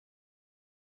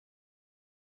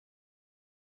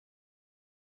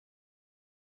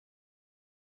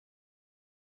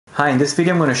Hi, in this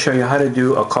video I'm going to show you how to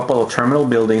do a couple of terminal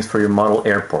buildings for your model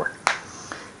airport.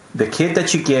 The kit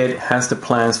that you get has the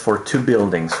plans for two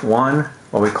buildings. One,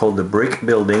 what we call the brick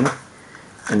building,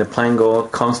 and the plan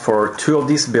comes for two of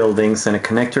these buildings and a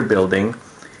connector building,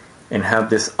 and have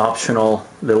this optional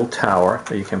little tower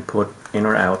that you can put in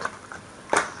or out.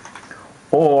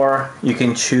 Or you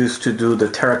can choose to do the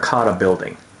terracotta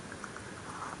building.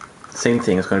 Same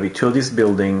thing, it's going to be two of these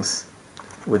buildings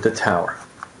with the tower.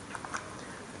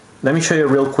 Let me show you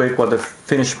real quick what the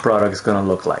finished product is going to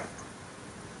look like.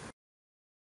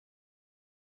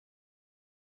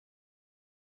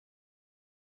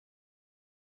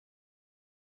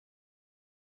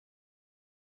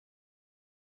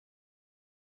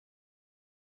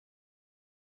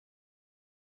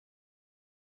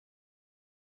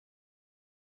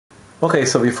 Okay,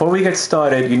 so before we get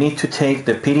started, you need to take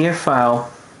the PDF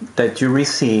file that you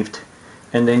received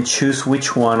and then choose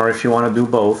which one, or if you want to do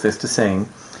both, it's the same.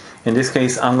 In this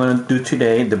case, I'm going to do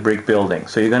today the brick building.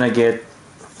 So you're going to get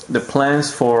the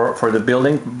plans for the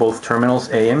building, both terminals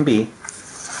A and B.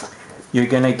 You're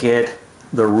going to get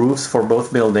the roofs for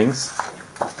both buildings.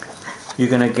 You're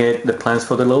going to get the plans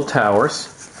for the little towers.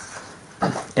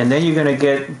 And then you're going to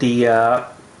get the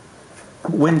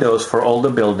windows for all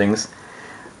the buildings.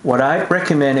 What I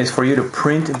recommend is for you to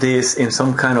print this in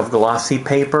some kind of glossy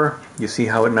paper. You see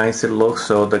how nice it looks,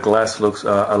 so the glass looks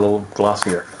a little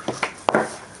glossier.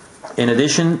 In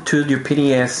addition to your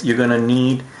PDFs, you're going to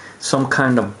need some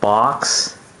kind of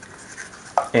box.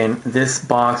 And this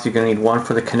box, you're going to need one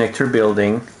for the connector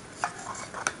building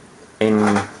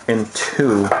and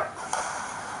two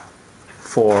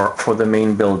for the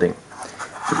main building.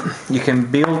 You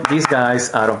can build these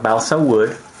guys out of balsa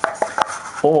wood,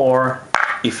 or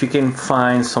if you can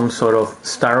find some sort of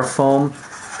styrofoam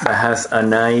that has a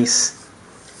nice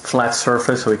flat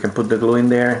surface so we can put the glue in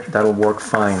there, that'll work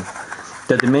fine.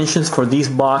 The dimensions for these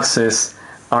boxes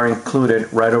are included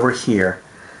right over here.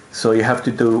 So you have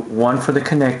to do one for the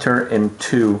connector and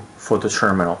two for the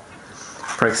terminal.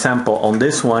 For example, on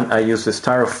this one I use the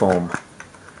styrofoam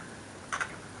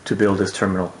to build this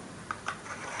terminal.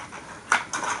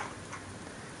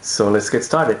 So let's get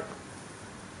started.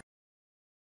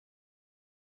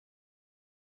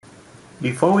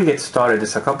 Before we get started,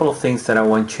 there's a couple of things that I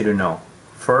want you to know.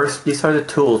 First, these are the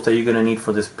tools that you're going to need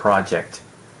for this project.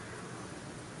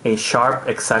 A sharp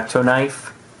X-Acto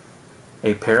knife,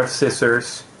 a pair of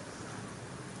scissors,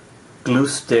 glue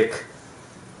stick,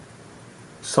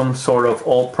 some sort of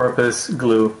all-purpose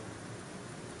glue,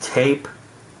 tape,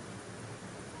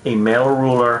 a metal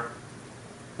ruler,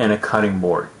 and a cutting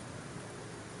board.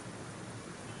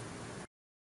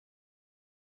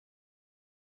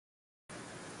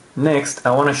 Next,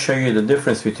 I want to show you the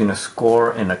difference between a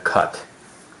score and a cut.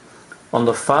 On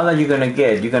the file that you're going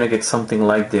to get something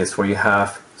like this, where you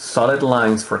have solid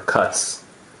lines for cuts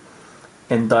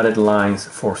and dotted lines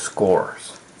for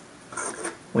scores.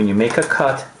 When you make a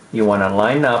cut, you want to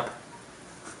line up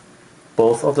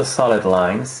both of the solid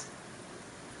lines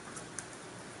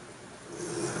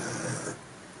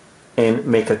and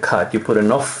make a cut. You put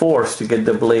enough force to get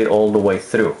the blade all the way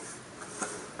through.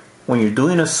 When you're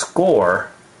doing a score,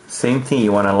 same thing,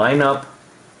 you want to line up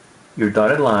your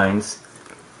dotted lines,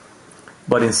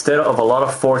 but instead of a lot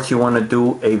of force, you want to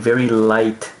do a very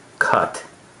light cut.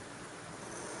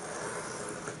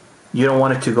 You don't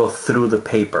want it to go through the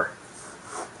paper.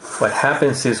 What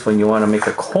happens is when you want to make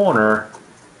a corner,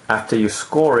 after you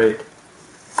score it,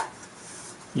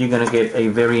 you're going to get a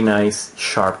very nice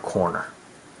sharp corner.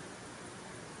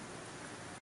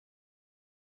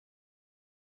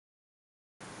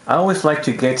 I always like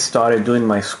to get started doing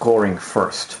my scoring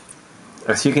first.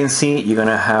 As you can see, you're going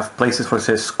to have places where it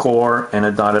says score and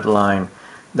a dotted line.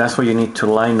 That's where you need to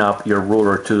line up your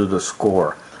ruler to do the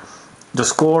score. The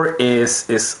score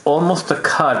is almost a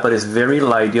cut, but it's very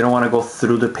light. You don't want to go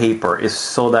through the paper. It's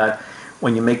so that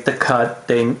when you make the cut,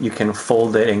 then you can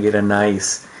fold it and get a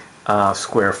nice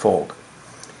square fold.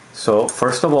 So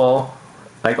first of all,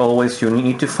 like always, you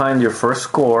need to find your first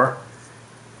score,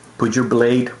 put your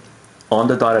blade on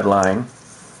the dotted line,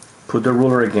 put the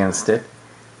ruler against it,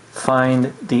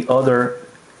 find the other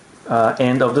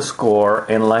end of the score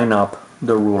and line up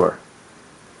the ruler.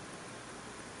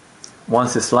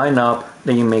 Once it's lined up,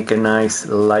 then you make a nice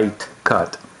light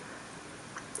cut.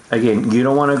 Again, you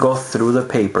don't want to go through the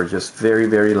paper, just very,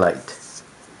 very light.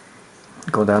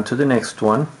 Go down to the next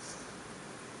one.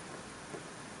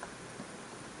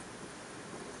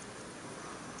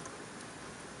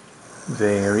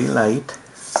 Very light.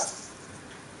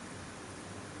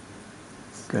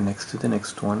 Go next to the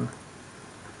next one.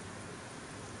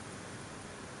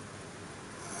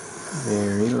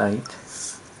 Very light.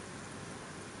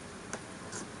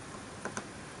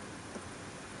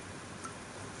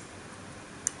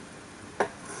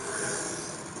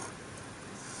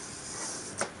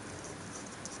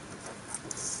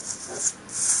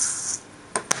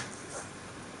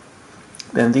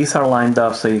 And these are lined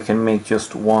up so you can make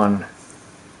just one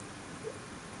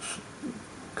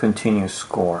continuous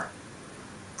score.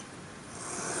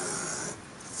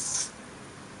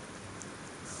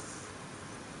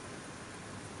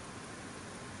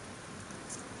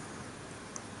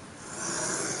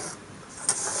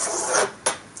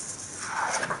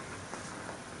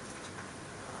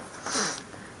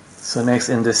 So next,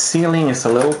 in the ceiling is a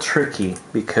little tricky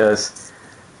because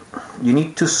you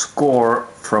need to score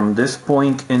from this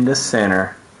point in the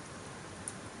center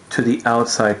to the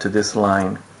outside to this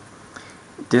line.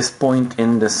 This point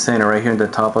in the center, right here in the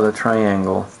top of the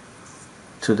triangle,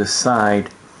 to the side.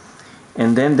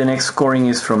 And then the next scoring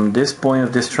is from this point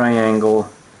of this triangle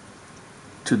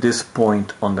to this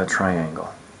point on the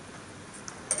triangle.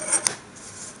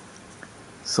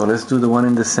 So let's do the one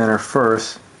in the center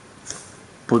first.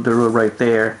 Put the rule right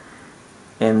there,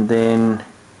 and then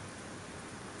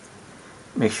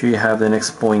make sure you have the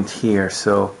next point here.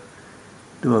 So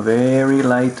do a very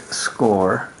light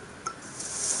score,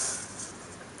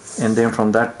 and then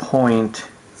from that point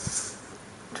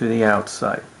to the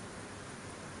outside.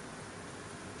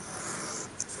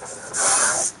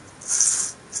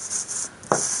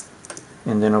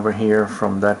 And then over here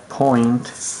from that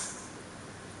point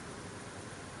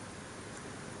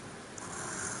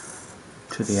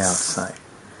to the outside.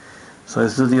 So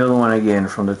let's do the other one again,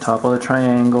 from the top of the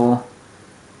triangle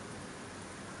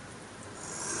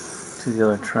to the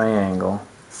other triangle,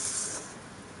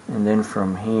 and then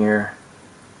from here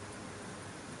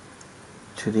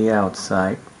to the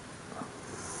outside.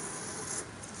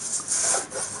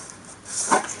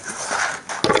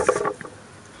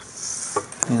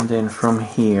 And then from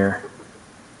here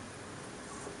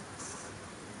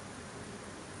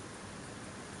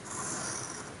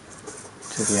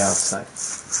to the outside.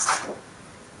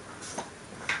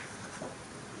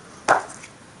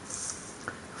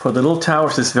 For the little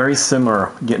towers, it's very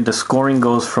similar. The scoring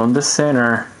goes from the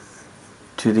center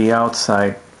to the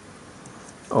outside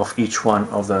of each one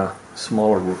of the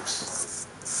smaller roofs.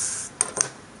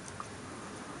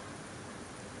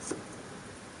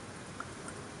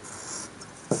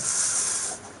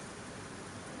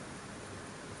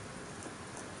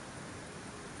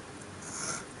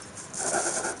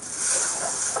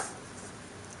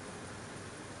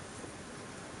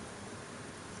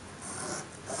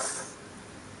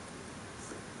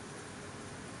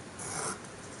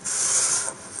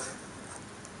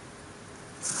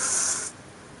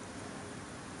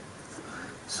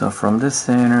 So from the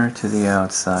center to the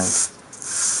outside,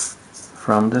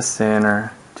 from the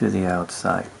center to the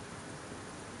outside.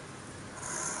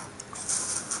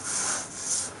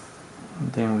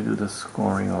 And then we do the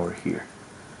scoring over here.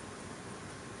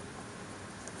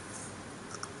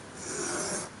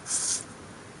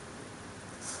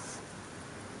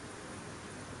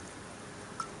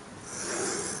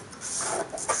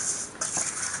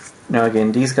 Now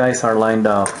again, these guys are lined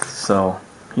up, so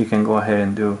you can go ahead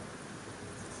and do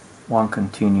one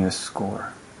continuous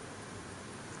score.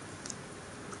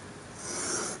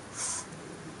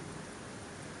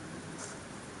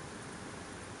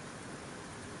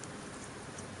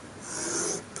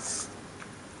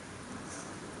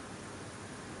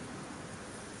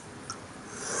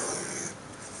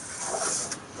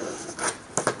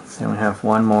 Then we have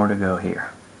one more to go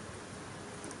here.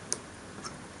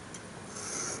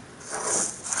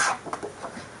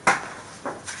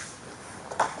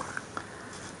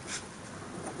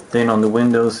 Then on the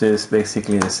windows is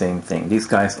basically the same thing. These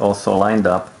guys also lined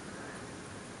up.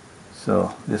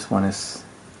 So this one is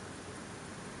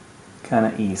kind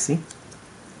of easy.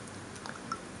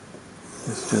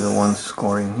 Let's do the one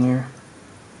scoring here.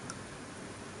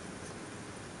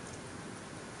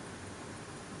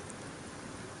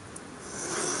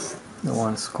 The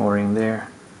one scoring there.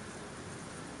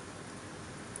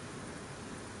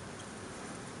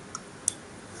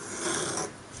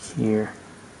 Here.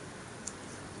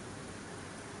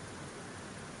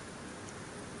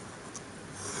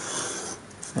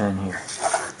 And here.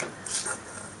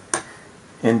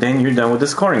 And then you're done with the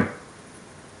scoring.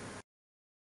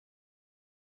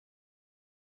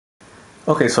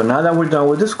 Okay, so now that we're done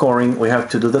with the scoring, we have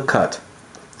to do the cut.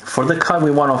 For the cut,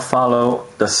 we want to follow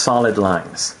the solid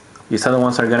lines. These are the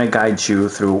ones that are going to guide you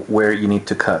through where you need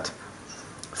to cut.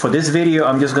 For this video,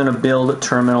 I'm just going to build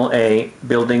terminal A.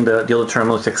 Building the other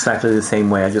terminal is exactly the same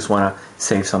way. I just want to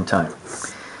save some time.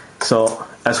 So,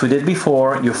 as we did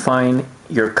before, you find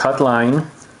your cut line.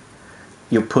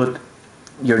 You put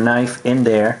your knife in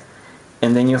there,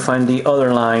 and then you find the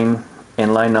other line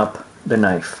and line up the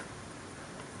knife.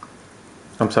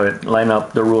 I'm sorry, line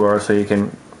up the ruler so you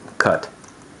can cut.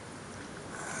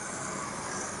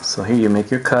 So here you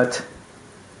make your cut,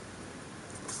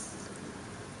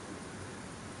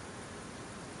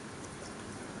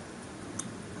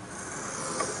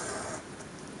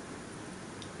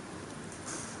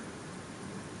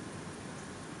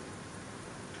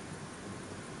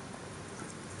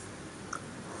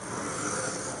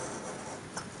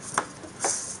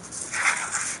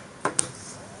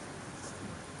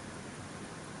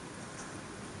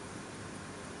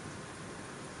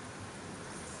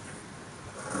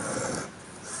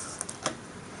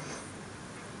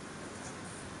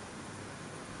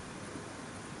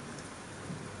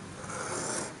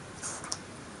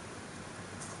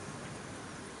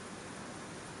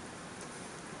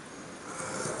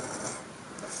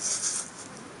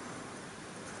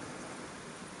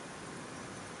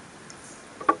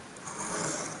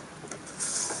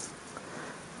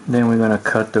 Then we're going to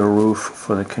cut the roof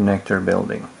for the connector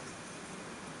building.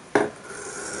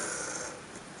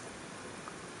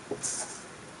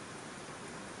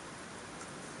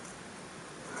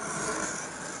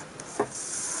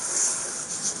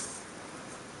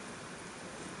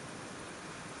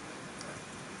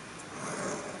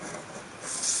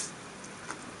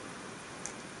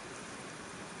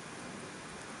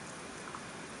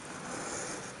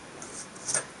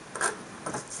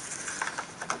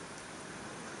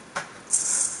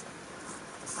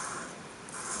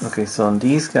 Okay, so on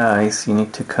these guys you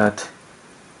need to cut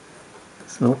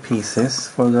little pieces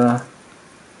for the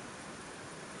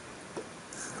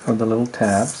little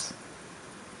tabs.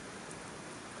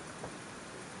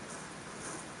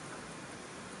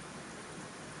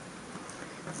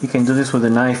 You can do this with a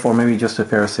knife or maybe just a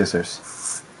pair of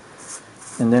scissors.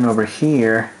 And then over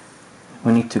here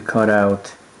we need to cut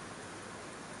out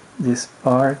this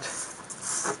part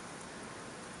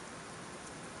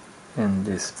and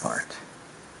this part.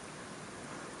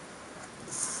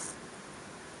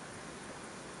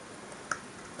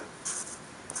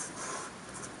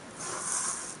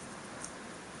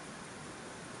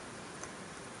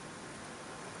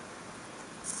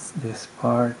 This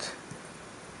part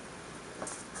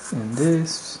and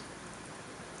this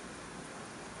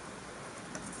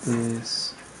and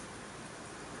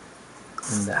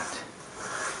that.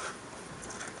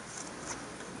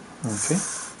 Okay.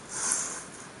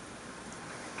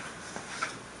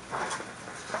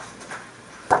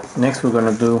 Next we're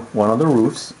going to do one of the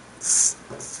roofs.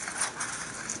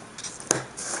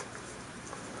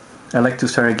 I like to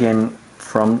start again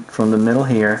from the middle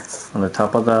here on the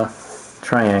top of the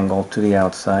triangle to the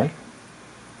outside.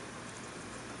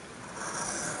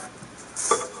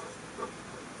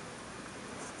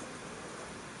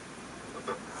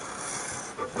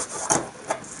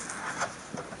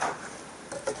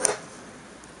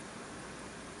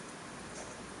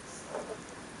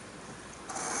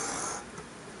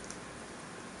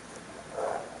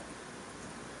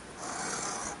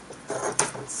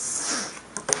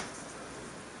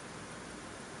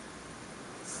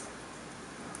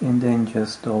 And then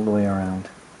just all the way around.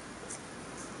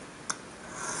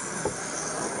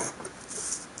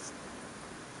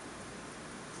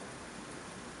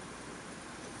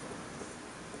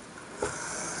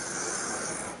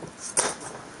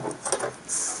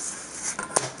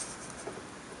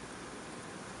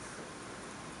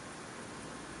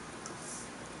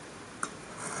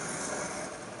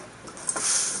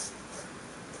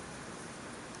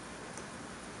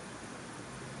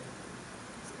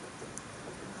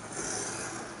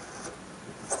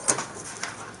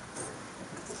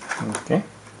 Okay,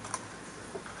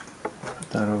 put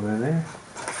that over there.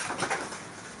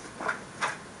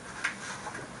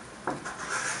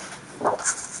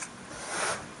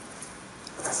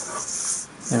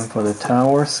 And for the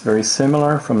towers, very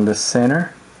similar, from the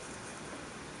center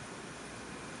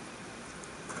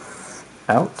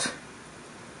out,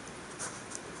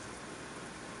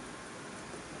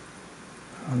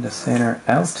 from the center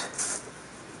out,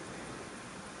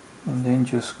 and then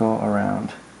just go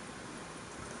around.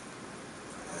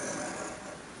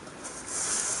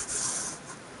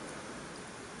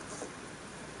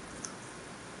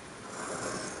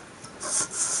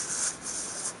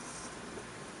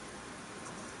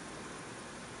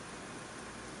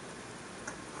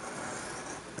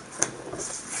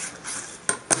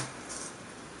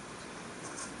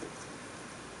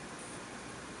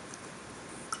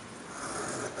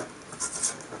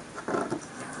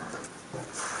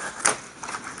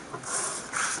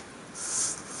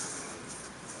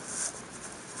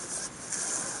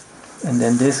 And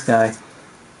then this guy,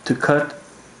 to cut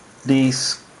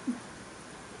these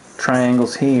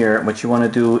triangles here, what you want to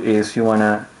do is you want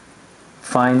to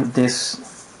find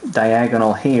this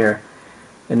diagonal here,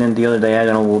 and then the other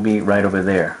diagonal will be right over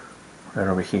there, right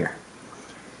over here.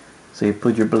 So you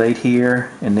put your blade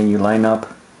here, and then you line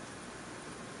up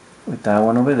with that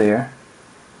one over there,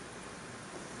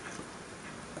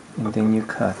 and then you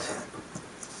cut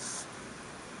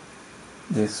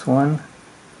this one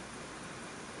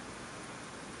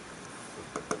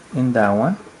and that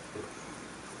one,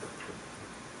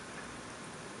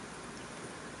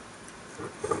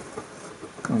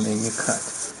 and then you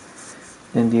cut.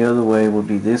 Then the other way will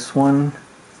be this one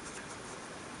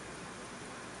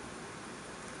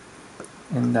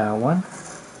and that one,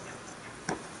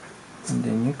 and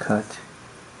then you cut.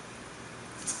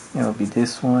 It'll be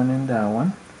this one and that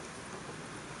one,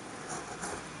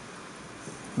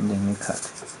 and then you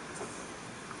cut.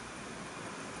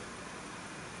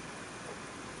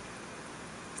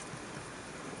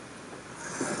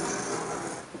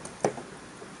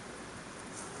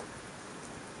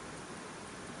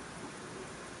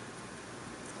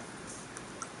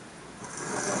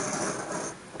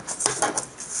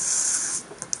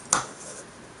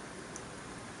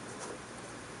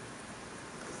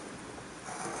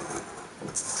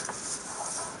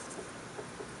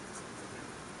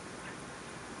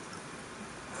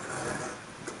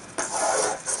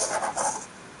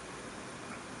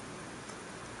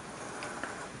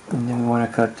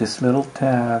 to cut these little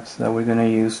tabs that we're going to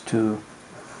use to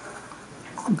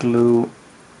glue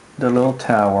the little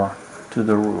tower to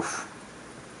the roof.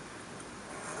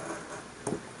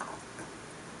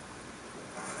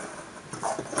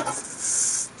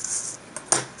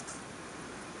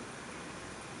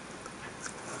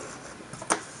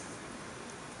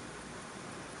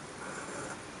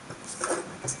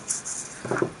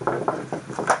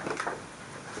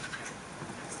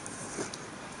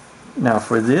 Now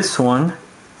for this one,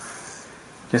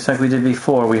 just like we did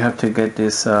before, we have to get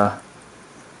these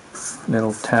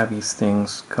little tabby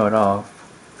things cut off.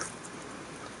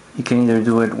 You can either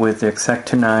do it with the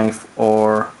X-Acto knife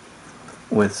or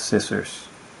with scissors.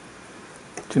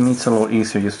 To me it's a little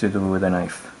easier just to do it with a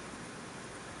knife.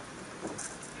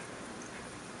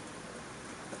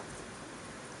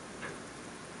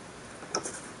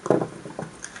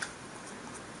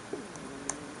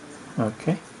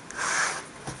 Okay.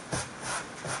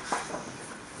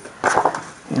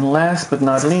 And last but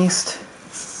not least,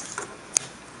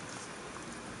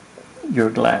 your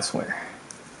glassware.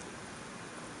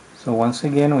 So once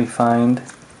again we find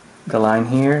the line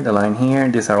here,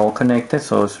 these are all connected,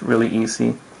 so it's really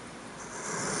easy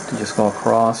to just go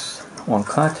across one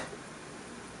cut.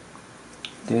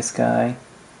 This guy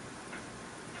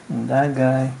and that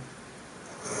guy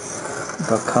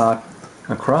got cut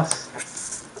across.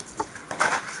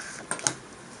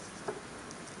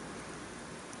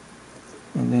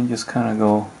 And then just kind of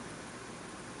go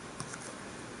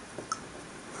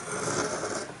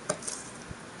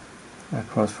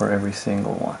across for every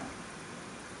single one.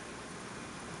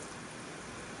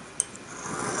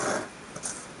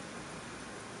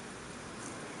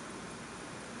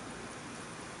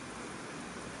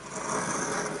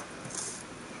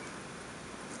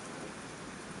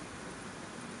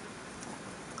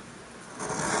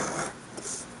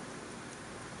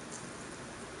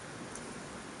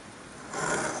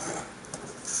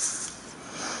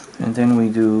 And then we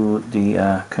do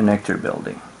the connector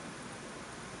building.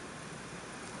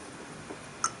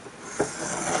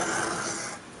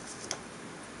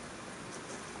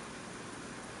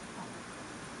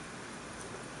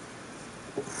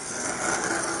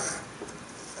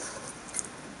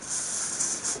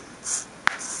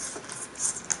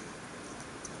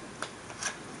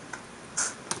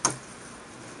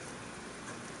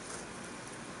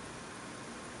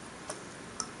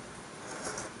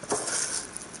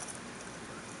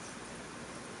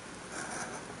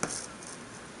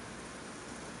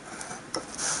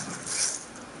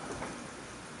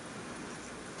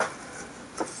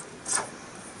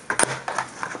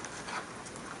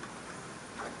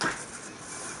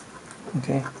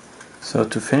 Okay, so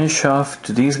to finish off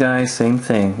to these guys, same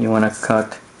thing. You want to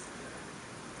cut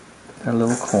the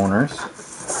little corners.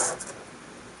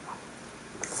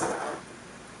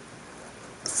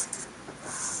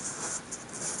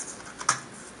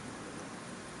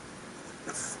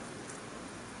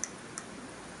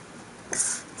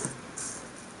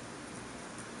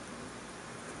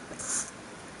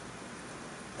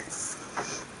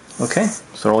 Okay,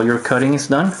 so all your cutting is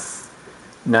done.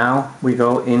 Now we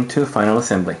go into final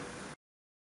assembly.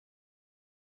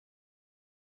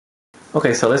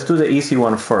 Okay, so let's do the easy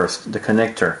one first, the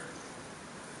connector.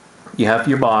 You have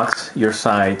your box, your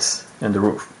sides, and the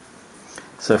roof.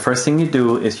 So the first thing you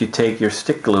do is you take your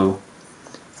stick glue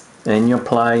and you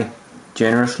apply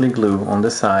generously glue on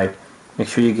the side. Make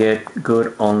sure you get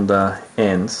good on the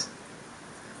ends.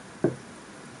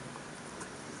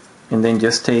 And then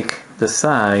just take the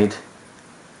side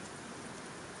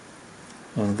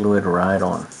and glue it right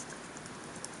on.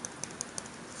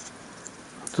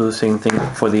 Do the same thing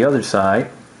for the other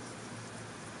side.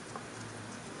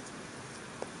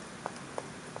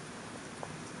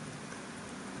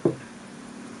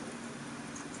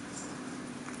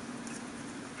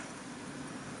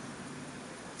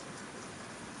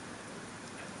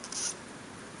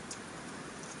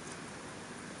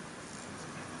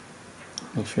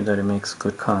 Make sure that it makes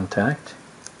good contact.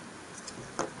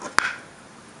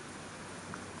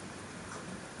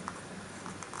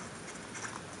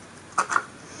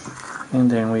 And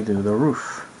then we do the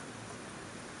roof.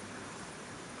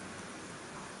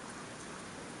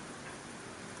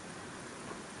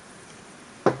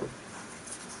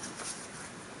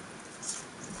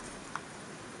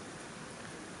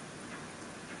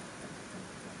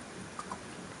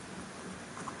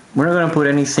 We're not going to put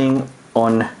anything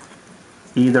on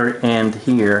either end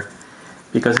here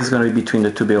because it's going to be between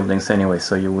the two buildings anyway,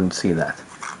 so you wouldn't see that.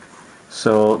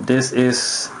 So this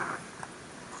is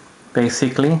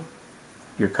basically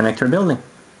your connector building.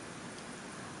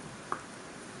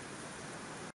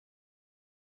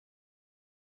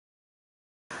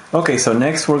 Okay, so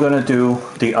next we're going to do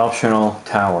the optional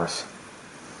towers.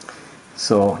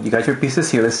 So you got your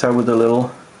pieces here. Let's start with the little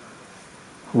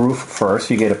roof first.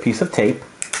 You get a piece of tape.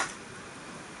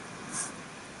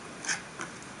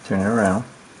 Turn it around.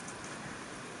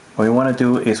 What we want to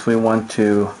do is we want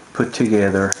to put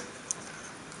together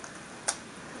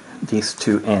these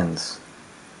two ends.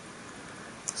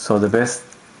 So the best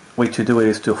way to do it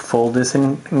is to fold this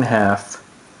in half,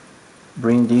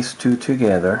 bring these two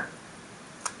together,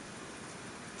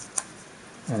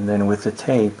 and then with the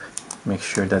tape make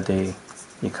sure that they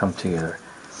come together.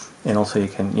 And also you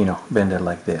can, bend it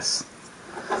like this.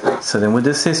 So then with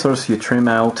the scissors you trim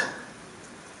out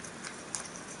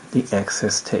the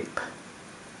excess tape.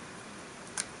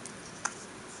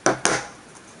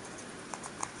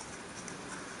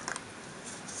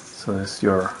 So this is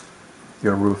your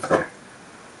roof there.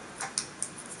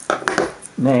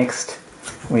 Next,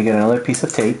 we get another piece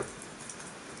of tape,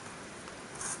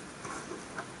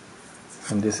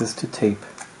 and this is to tape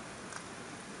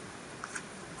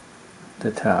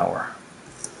the tower.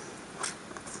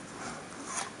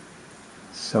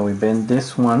 So we bend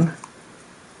this one,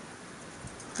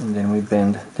 and then we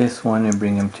bend this one and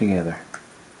bring them together.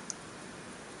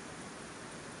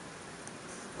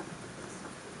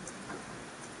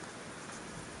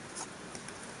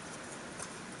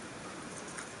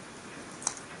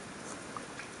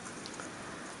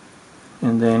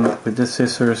 And then with the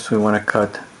scissors we want to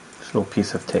cut this little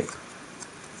piece of tape.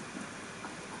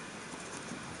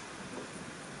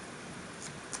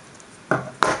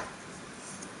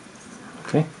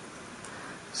 Okay,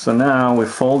 so now we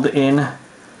fold in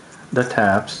the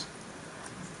tabs.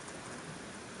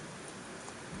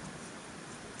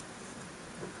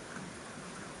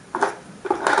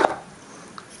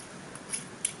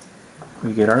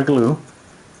 We get our glue.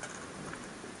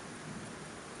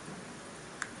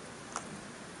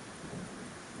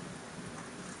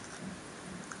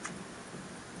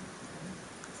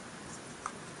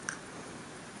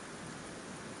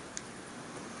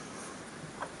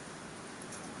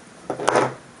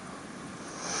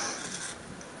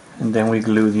 And then we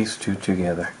glue these two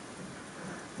together.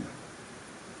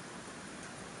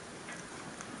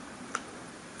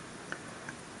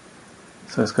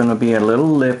 So it's going to be a little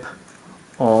lip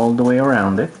all the way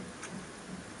around it.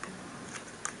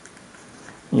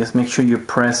 Just make sure you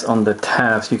press on the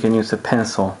tabs. You can use a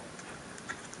pencil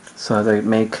so they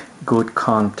make good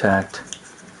contact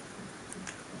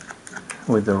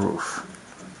with the roof.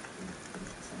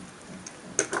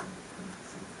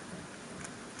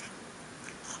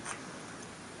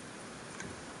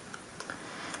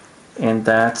 And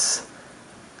that's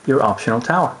your optional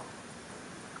tower.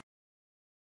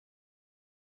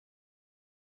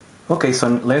 Okay, so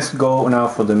let's go now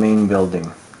for the main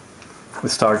building. We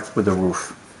start with the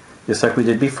roof. Just like we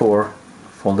did before,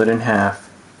 fold it in half,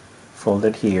 fold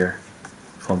it here,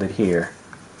 fold it here.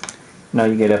 Now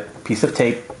you get a piece of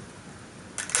tape.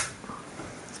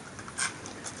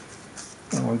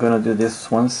 And we're going to do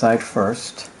this one side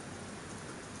first.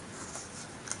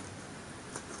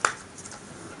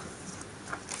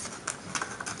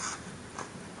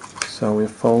 So we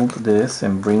fold this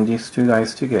and bring these two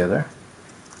guys together.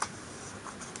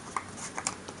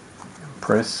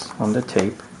 Press on the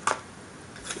tape.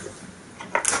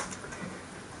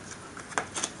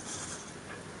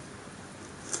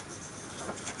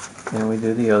 Then we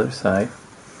do the other side.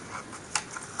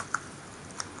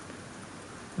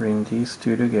 Bring these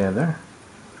two together.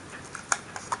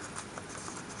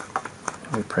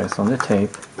 We press on the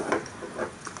tape.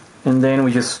 And then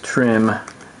we just trim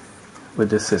with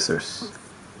the scissors.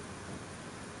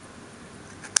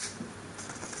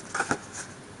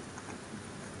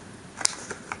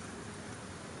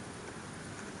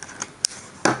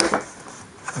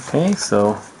 Okay,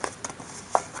 so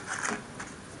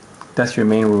that's your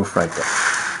main roof right there.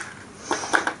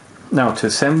 Now to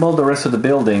assemble the rest of the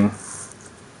building,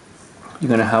 you're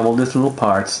going to have all these little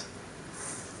parts.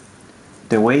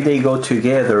 The way they go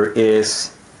together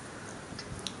is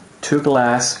two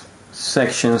glass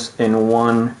sections and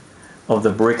one of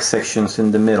the brick sections in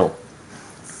the middle.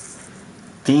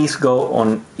 These go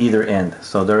on either end,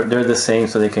 so they're the same,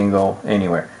 so they can go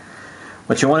anywhere.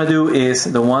 What you want to do is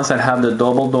the ones that have the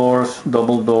double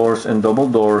doors, and double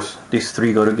doors, these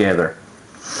three go together.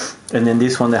 And then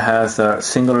this one that has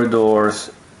singular doors,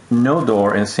 no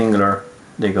door, and singular,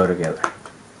 they go together.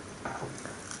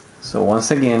 So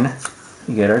once again,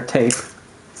 we get our tape.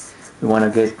 We want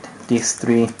to get these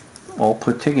three all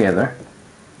put together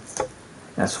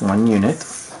as one unit.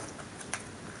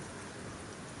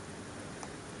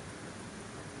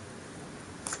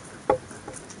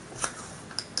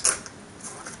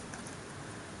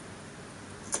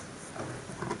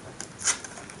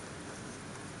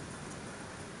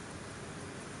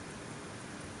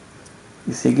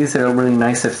 You see, it gives it a really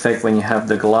nice effect when you have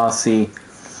the glossy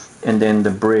and then the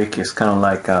brick is kind of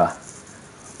like a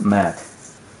matte.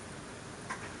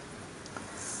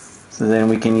 So then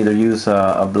we can either use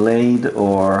a blade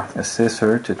or a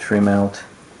scissor to trim out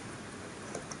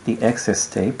the excess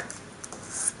tape.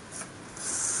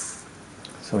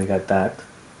 So we got that.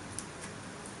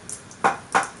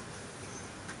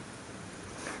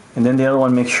 And then the other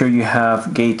one, make sure you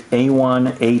have gate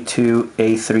A1, A2,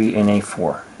 A3, and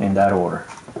A4 in that order.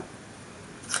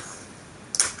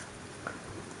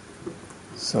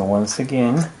 So once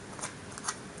again,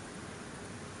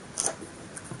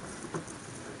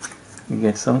 you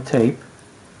get some tape.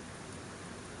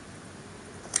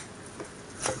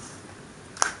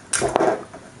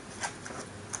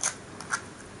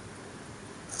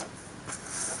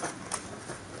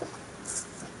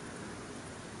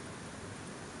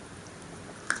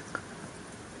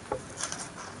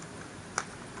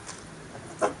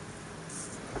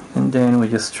 And then we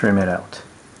just trim it out.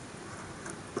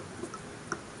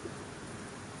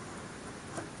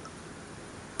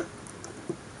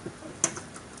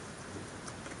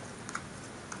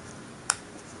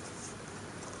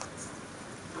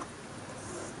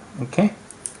 Okay,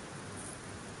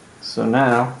 so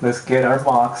now let's get our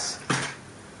box.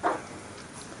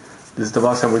 This is the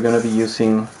box that we're going to be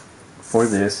using for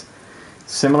this.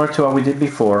 Similar to what we did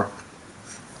before.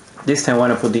 This time I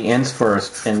want to put the ends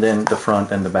first and then the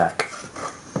front and the back.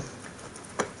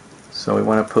 So we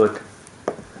want to put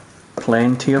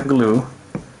plenty of glue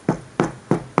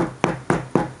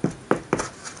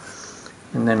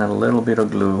and then a little bit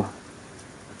of glue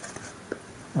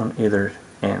on either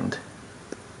end.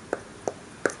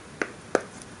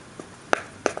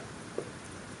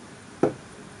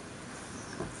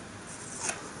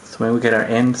 So when we get our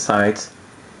end sides,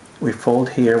 we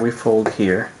fold here, we fold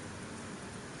here.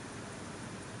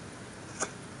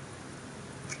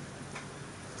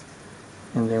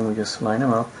 And then we just line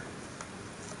them up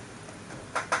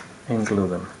and glue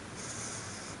them.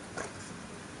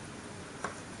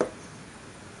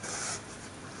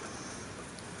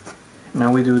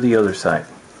 Now we do the other side.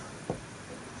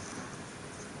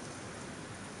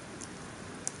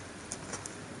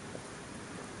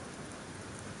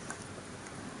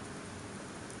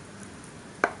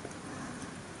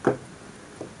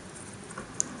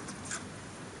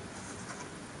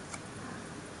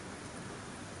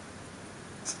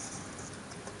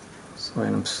 So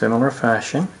in a similar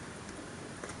fashion,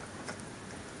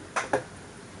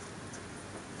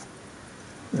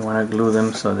 you want to glue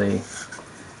them so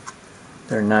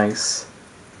they're nice.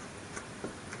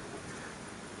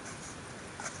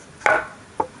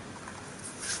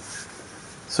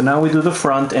 So now we do the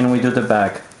front and we do the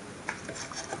back.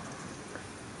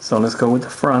 So let's go with the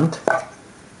front.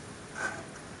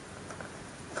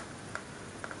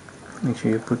 Make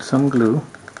sure you put some glue.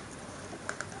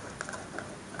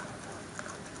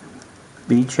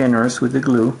 Be generous with the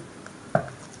glue.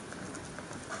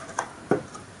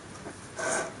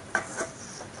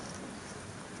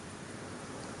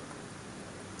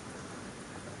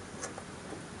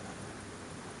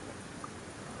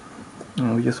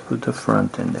 And we just put the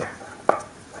front in there.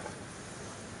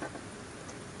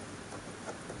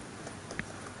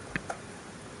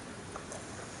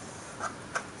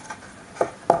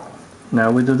 Now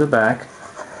we do the back,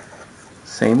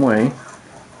 same way,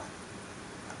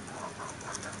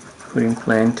 putting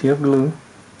plenty of glue.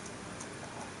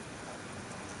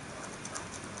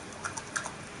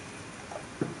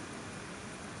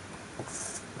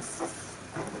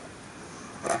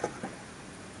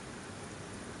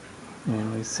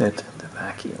 And we set the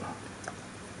back in.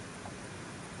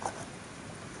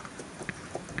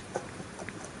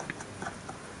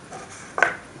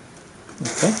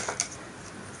 Okay.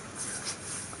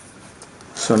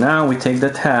 So now we take the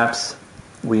tabs,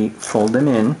 we fold them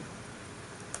in.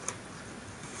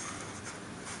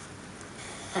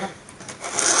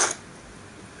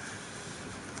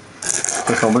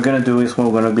 Because what we're going to do is we're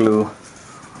going to glue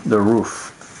the roof.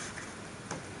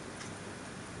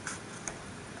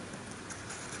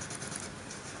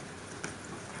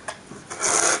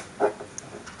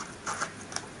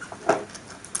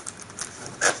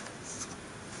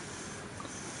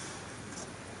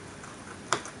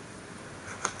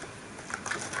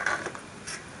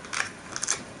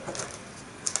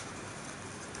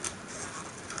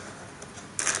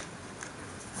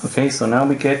 Okay, so now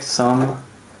we get some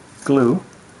glue.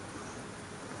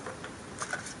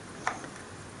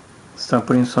 Start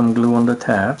putting some glue on the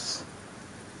tabs.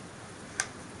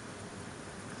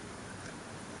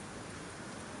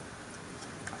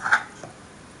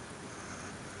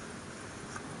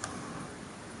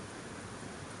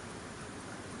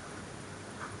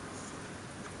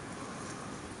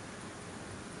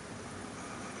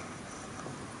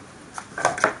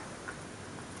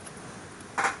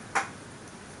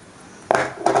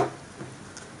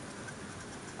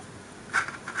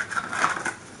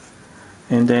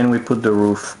 and then we put the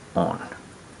roof on.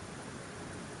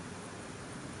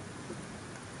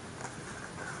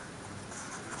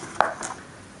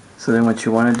 So then what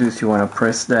you want to do is you want to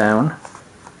press down,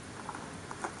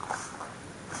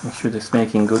 make sure it's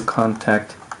making good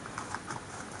contact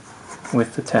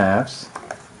with the tabs.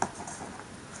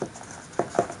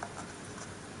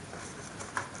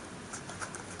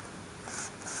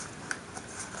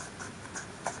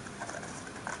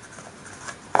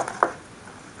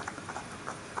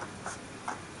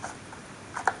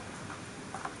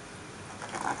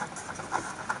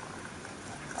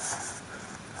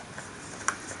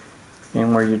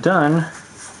 And when you're done,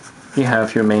 you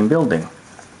have your main building.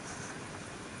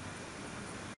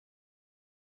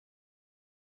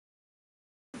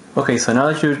 Okay, so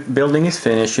now that your building is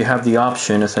finished, you have the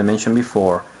option, as I mentioned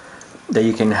before, that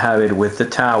you can have it with the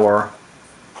tower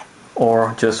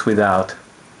or just without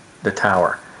the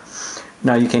tower.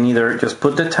 Now you can either just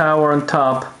put the tower on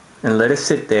top and let it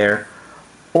sit there,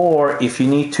 or if you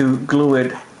need to glue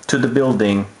it to the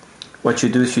building, what you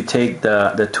do is you take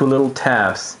the two little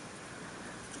tabs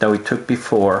that we took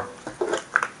before,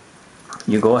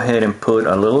 you go ahead and put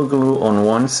a little glue on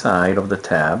one side of the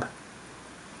tab,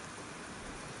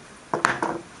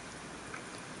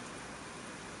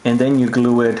 and then you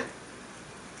glue it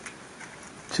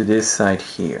to this side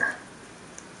here.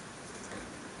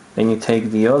 Then you take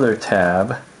the other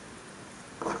tab,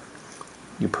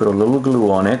 you put a little glue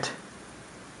on it,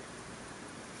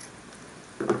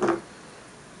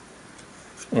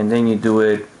 and then you do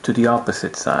it to the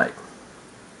opposite side.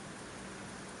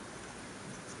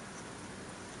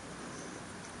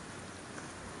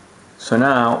 So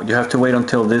now you have to wait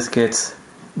until this gets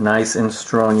nice and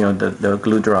strong, you know, the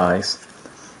glue dries.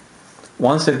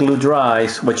 Once the glue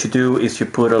dries, what you do is you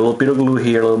put a little bit of glue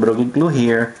here, a little bit of glue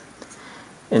here,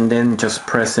 and then just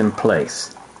press in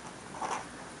place.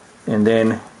 And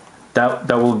then that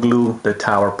will glue the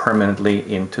tower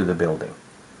permanently into the building.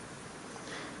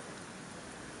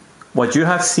 What you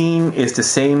have seen is the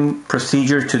same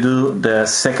procedure to do the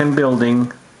second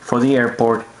building for the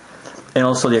airport, and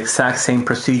also the exact same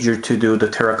procedure to do the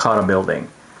terracotta building.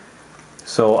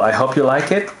 So I hope you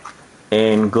like it,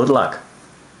 and good luck.